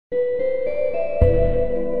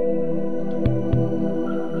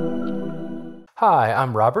Hi,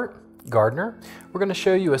 I'm Robert, Gardner. We're going to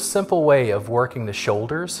show you a simple way of working the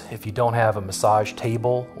shoulders if you don't have a massage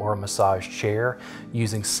table or a massage chair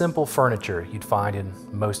using simple furniture you'd find in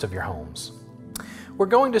most of your homes. We're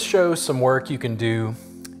going to show some work you can do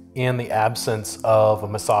in the absence of a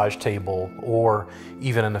massage table or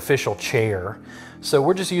even an official chair. So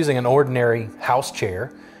we're just using an ordinary house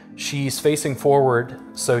chair. She's facing forward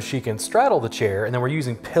so she can straddle the chair, and then we're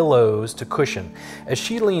using pillows to cushion. As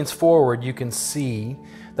she leans forward, you can see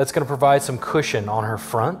that's going to provide some cushion on her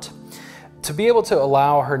front. To be able to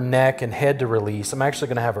allow her neck and head to release, I'm actually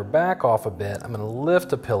going to have her back off a bit. I'm going to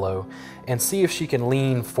lift a pillow and see if she can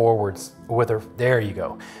lean forwards with her. There you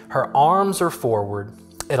go. Her arms are forward.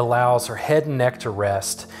 It allows her head and neck to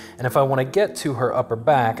rest. And if I want to get to her upper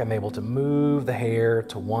back, I'm able to move the hair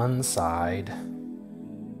to one side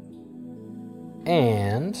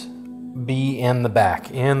and be in the back,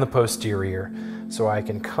 in the posterior, so I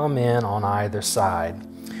can come in on either side.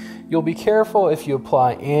 You'll be careful if you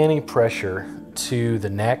apply any pressure to the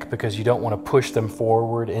neck because you don't want to push them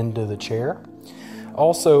forward into the chair.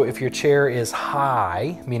 Also, if your chair is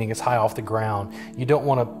high, meaning it's high off the ground, you don't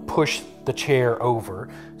want to push the chair over,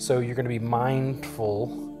 so you're going to be mindful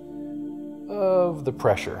of the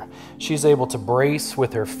pressure. She's able to brace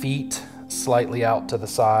with her feet slightly out to the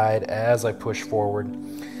side as I push forward.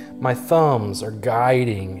 My thumbs are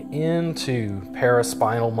guiding into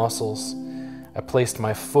paraspinal muscles. I placed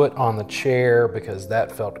my foot on the chair because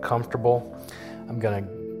that felt comfortable. I'm going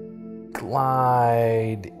to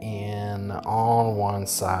glide in on one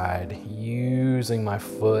side, using my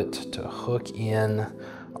foot to hook in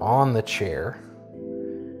on the chair,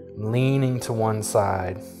 leaning to one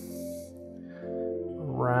side,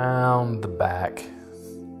 around the back,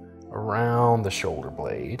 around the shoulder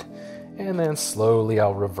blade, and then slowly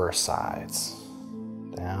I'll reverse sides.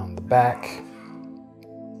 Down the back,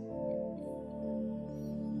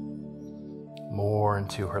 more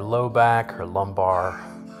into her low back, her lumbar,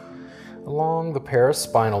 along the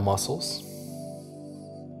paraspinal muscles,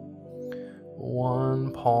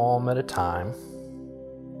 one palm at a time,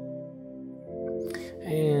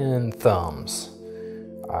 and thumbs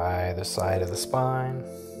either side of the spine,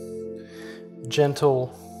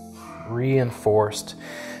 gentle, reinforced.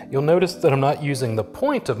 You'll notice that I'm not using the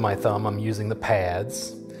point of my thumb, I'm using the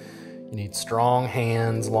pads. You need strong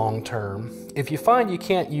hands long term. If you find you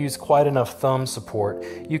can't use quite enough thumb support,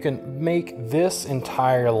 you can make this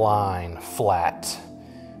entire line flat.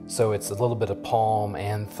 So it's a little bit of palm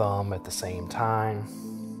and thumb at the same time.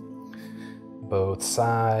 Both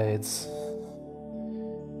sides,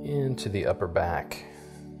 into the upper back,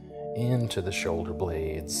 into the shoulder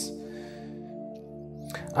blades.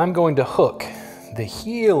 I'm going to hook the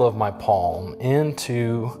heel of my palm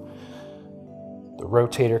into the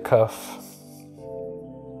rotator cuff.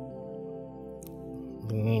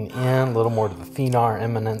 Lean in a little more to the thenar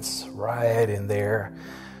eminence, right in there.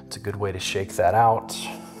 It's a good way to shake that out.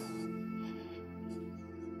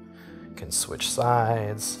 Can switch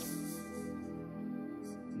sides.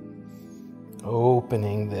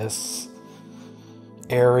 Opening this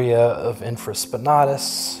area of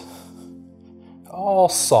infraspinatus. All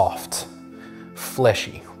soft,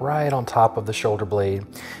 fleshy, right on top of the shoulder blade.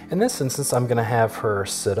 In this instance, I'm going to have her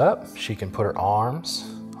sit up. She can put her arms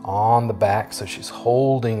on the back, so she's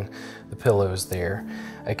holding the pillows there.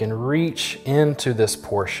 I can reach into this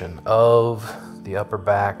portion of the upper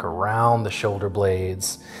back around the shoulder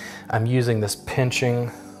blades. I'm using this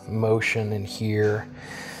pinching motion in here.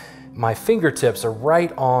 My fingertips are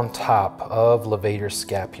right on top of levator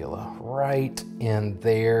scapula, right in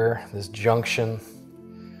there, this junction.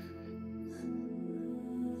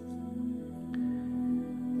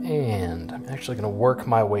 And I'm actually going to work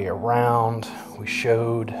my way around. We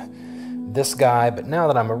showed this guy, but now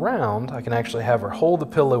that I'm around, I can actually have her hold the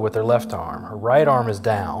pillow with her left arm. Her right arm is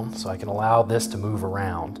down, so I can allow this to move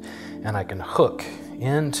around. And I can hook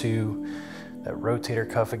into that rotator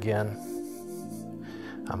cuff again.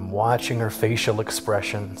 I'm watching her facial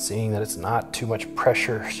expression, seeing that it's not too much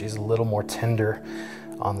pressure. She's a little more tender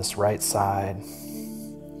on this right side.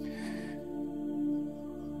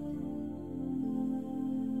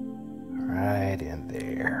 Right in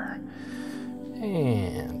there.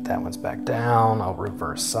 And that one's back down. I'll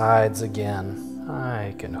reverse sides again.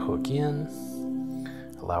 I can hook in,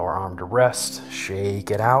 allow her arm to rest,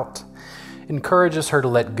 shake it out. Encourages her to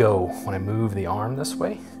let go when I move the arm this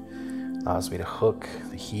way. Allows me to hook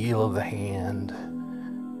the heel of the hand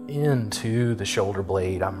into the shoulder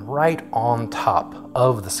blade. I'm right on top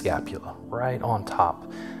of the scapula, right on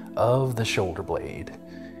top of the shoulder blade.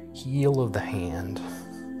 Heel of the hand,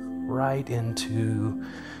 right into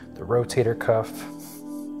the rotator cuff.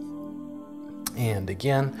 And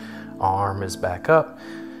again, arm is back up.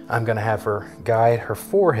 I'm going to have her guide her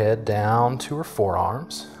forehead down to her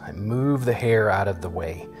forearms. I move the hair out of the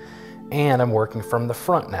way. And I'm working from the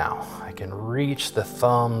front now. I can reach the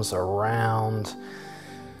thumbs around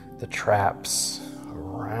the traps,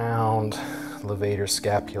 around levator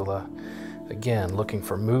scapula. Again, looking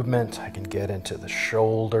for movement. I can get into the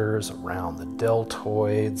shoulders, around the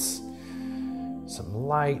deltoids. Some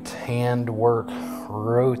light hand work,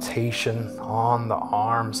 rotation on the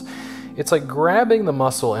arms. It's like grabbing the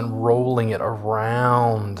muscle and rolling it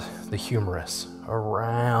around the humerus,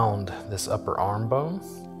 around this upper arm bone.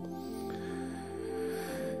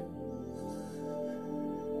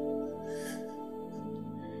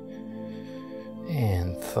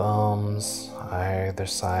 And thumbs either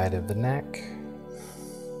side of the neck,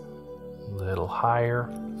 a little higher.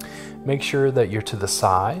 Make sure that you're to the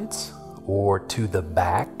sides or to the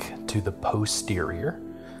back, to the posterior.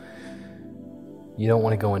 You don't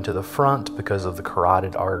want to go into the front because of the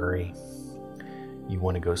carotid artery. You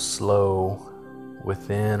want to go slow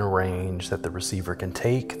within a range that the receiver can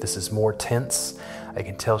take. This is more tense. I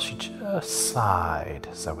can tell she just sighed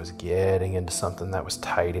as I was getting into something that was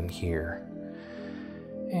tight in here.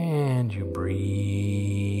 And you breathe.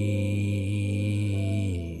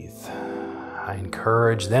 I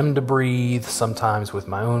encourage them to breathe. Sometimes with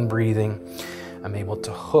my own breathing, I'm able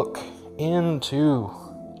to hook into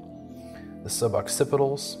the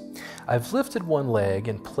suboccipitals. I've lifted one leg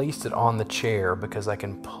and placed it on the chair because I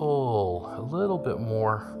can pull a little bit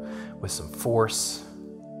more with some force.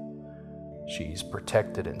 She's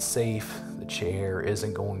protected and safe. The chair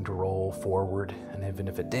isn't going to roll forward, and even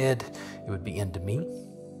if it did, it would be into me.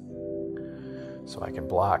 So I can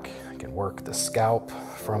block, I can work the scalp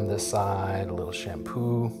from this side, a little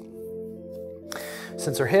shampoo.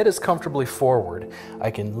 Since her head is comfortably forward, I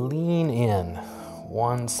can lean in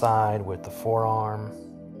one side with the forearm.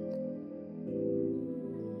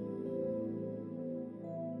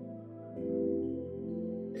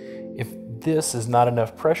 If this is not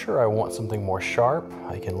enough pressure, I want something more sharp.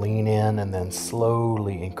 I can lean in and then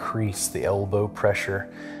slowly increase the elbow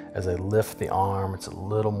pressure as I lift the arm. It's a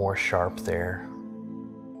little more sharp there.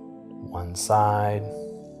 One side.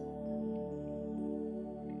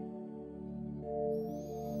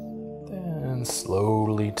 Then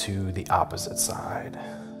slowly to the opposite side.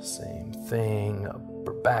 Same thing,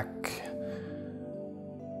 upper back.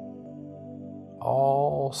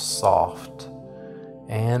 All soft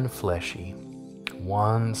and fleshy.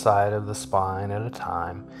 One side of the spine at a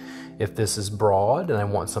time. If this is broad and I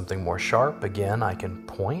want something more sharp, again, I can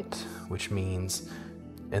point, which means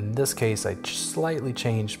in this case, I slightly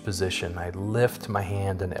changed position. I lift my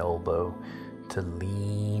hand and elbow to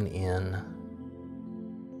lean in.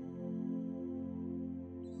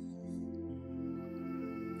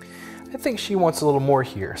 I think she wants a little more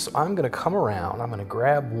here, so I'm going to come around. I'm going to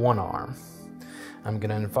grab one arm. I'm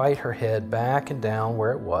going to invite her head back and down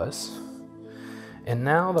where it was. And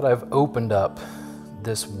now that I've opened up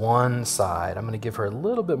this one side, I'm going to give her a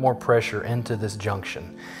little bit more pressure into this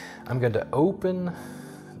junction. I'm going to open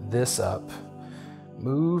this up,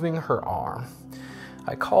 moving her arm.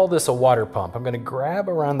 I call this a water pump. I'm going to grab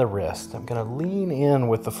around the wrist. I'm going to lean in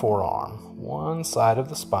with the forearm, one side of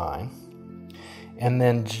the spine, and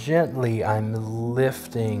then gently I'm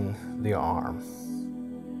lifting the arm.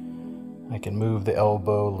 I can move the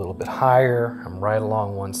elbow a little bit higher. I'm right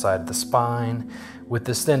along one side of the spine. With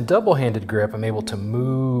this then double-handed grip, I'm able to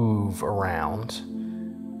move around,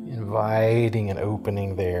 inviting an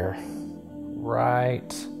opening there,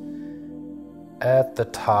 right at the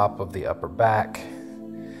top of the upper back.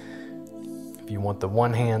 If you want the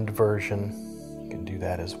one-hand version, you can do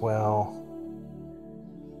that as well.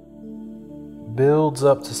 Builds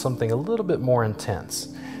up to something a little bit more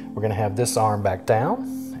intense. We're going to have this arm back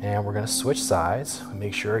down, and we're going to switch sides.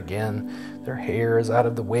 Make sure, again, their hair is out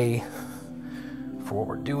of the way for what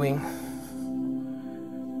we're doing.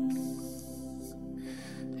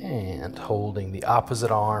 And holding the opposite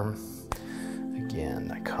arm.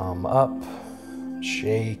 Again, I come up,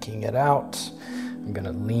 shaking it out. I'm going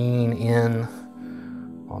to lean in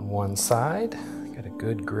on one side. Got a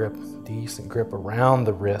good grip, decent grip around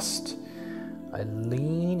the wrist. I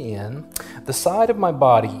lean in. The side of my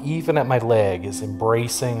body, even at my leg, is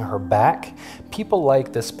embracing her back. People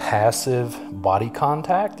like this passive body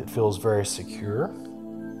contact. It feels very secure,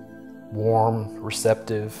 warm,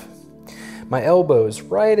 receptive. My elbow is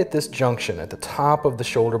right at this junction, at the top of the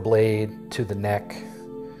shoulder blade to the neck.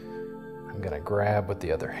 I'm going to grab with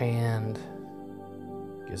the other hand.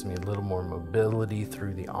 Gives me a little more mobility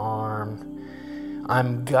through the arm.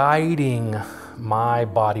 I'm guiding my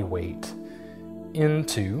body weight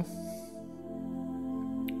into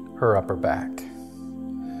her upper back.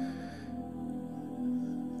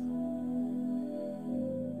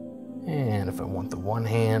 And if I want the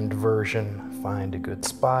one-hand version, find a good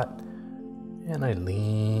spot, and I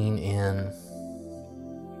lean in,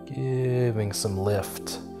 giving some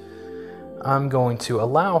lift. I'm going to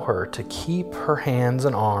allow her to keep her hands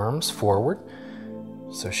and arms forward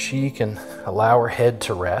so she can allow her head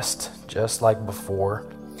to rest, just like before.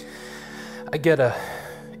 I get a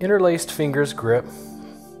interlaced fingers grip.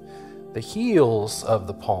 The heels of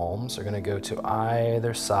the palms are going to go to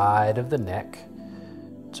either side of the neck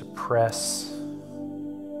to press,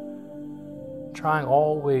 trying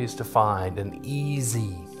always to find an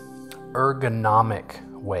easy, ergonomic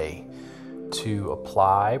way to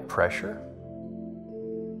apply pressure.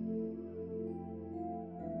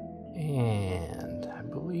 And I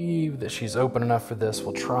believe that she's open enough for this.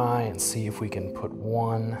 We'll try and see if we can put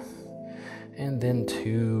one and then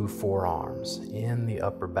two forearms in the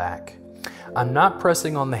upper back. I'm not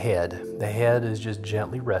pressing on the head. The head is just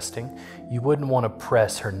gently resting. You wouldn't want to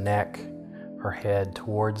press her neck, her head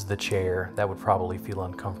towards the chair. That would probably feel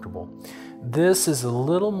uncomfortable. This is a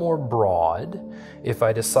little more broad. If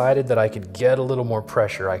I decided that I could get a little more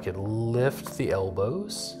pressure, I could lift the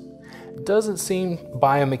elbows. It doesn't seem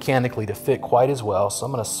biomechanically to fit quite as well, so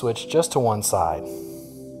I'm going to switch just to one side.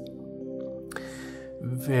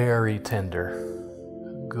 Very tender.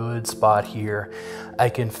 Good spot here. I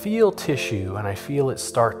can feel tissue and I feel it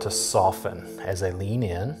start to soften as I lean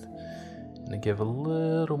in and I give a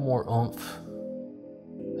little more oomph.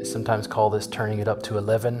 I sometimes call this turning it up to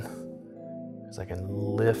 11 because I can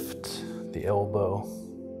lift the elbow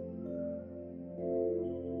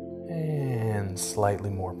and slightly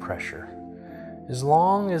more pressure. As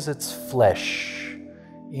long as it's flesh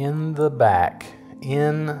in the back,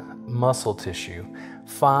 in muscle tissue,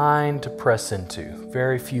 fine to press into.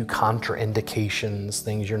 Very few contraindications,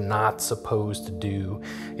 things you're not supposed to do.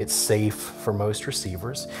 It's safe for most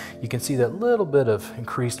receivers. You can see that little bit of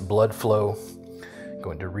increased blood flow.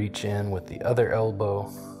 Going to reach in with the other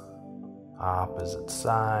elbow, opposite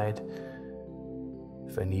side.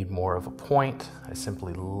 If I need more of a point, I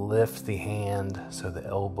simply lift the hand so the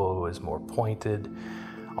elbow is more pointed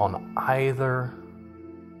on either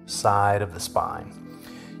side of the spine.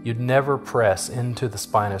 You'd never press into the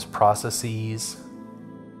spinous processes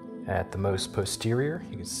at the most posterior.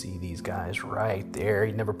 You can see these guys right there.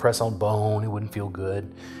 You'd never press on bone, it wouldn't feel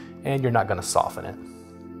good, and you're not going to soften it.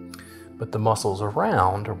 But the muscles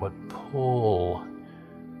around are what pull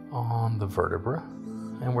on the vertebra,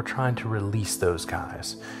 and we're trying to release those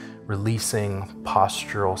guys. Releasing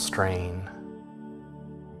postural strain,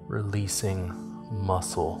 releasing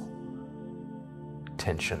muscle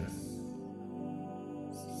tension.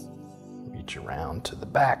 Reach around to the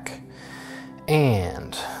back.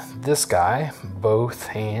 And this guy, both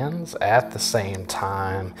hands at the same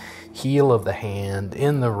time, heel of the hand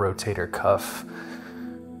in the rotator cuff,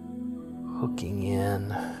 hooking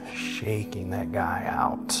in, shaking that guy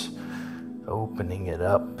out, opening it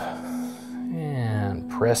up, and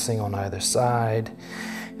pressing on either side.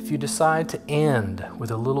 If you decide to end with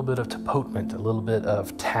a little bit of tapotement, a little bit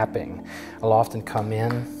of tapping, I'll often come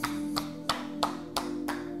in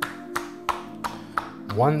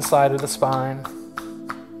one side of the spine,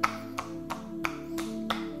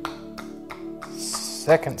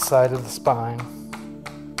 second side of the spine,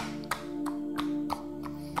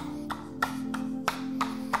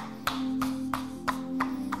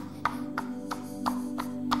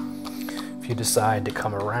 if you decide to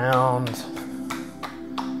come around,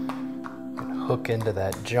 hook into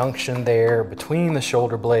that junction there between the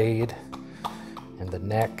shoulder blade and the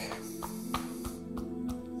neck.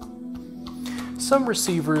 Some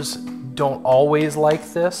receivers don't always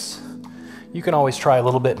like this. You can always try a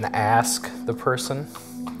little bit and ask the person,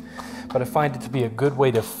 but I find it to be a good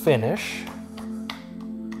way to finish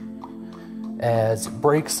as it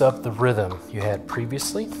breaks up the rhythm you had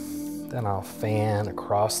previously. Then I'll fan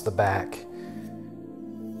across the back,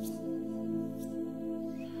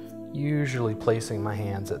 usually placing my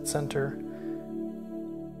hands at center,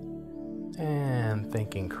 and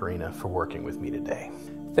thanking Corrina for working with me today.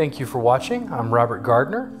 Thank you for watching. I'm Robert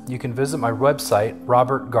Gardner. You can visit my website,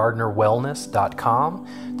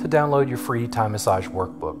 robertgardnerwellness.com, to download your free Thai massage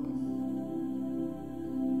workbook.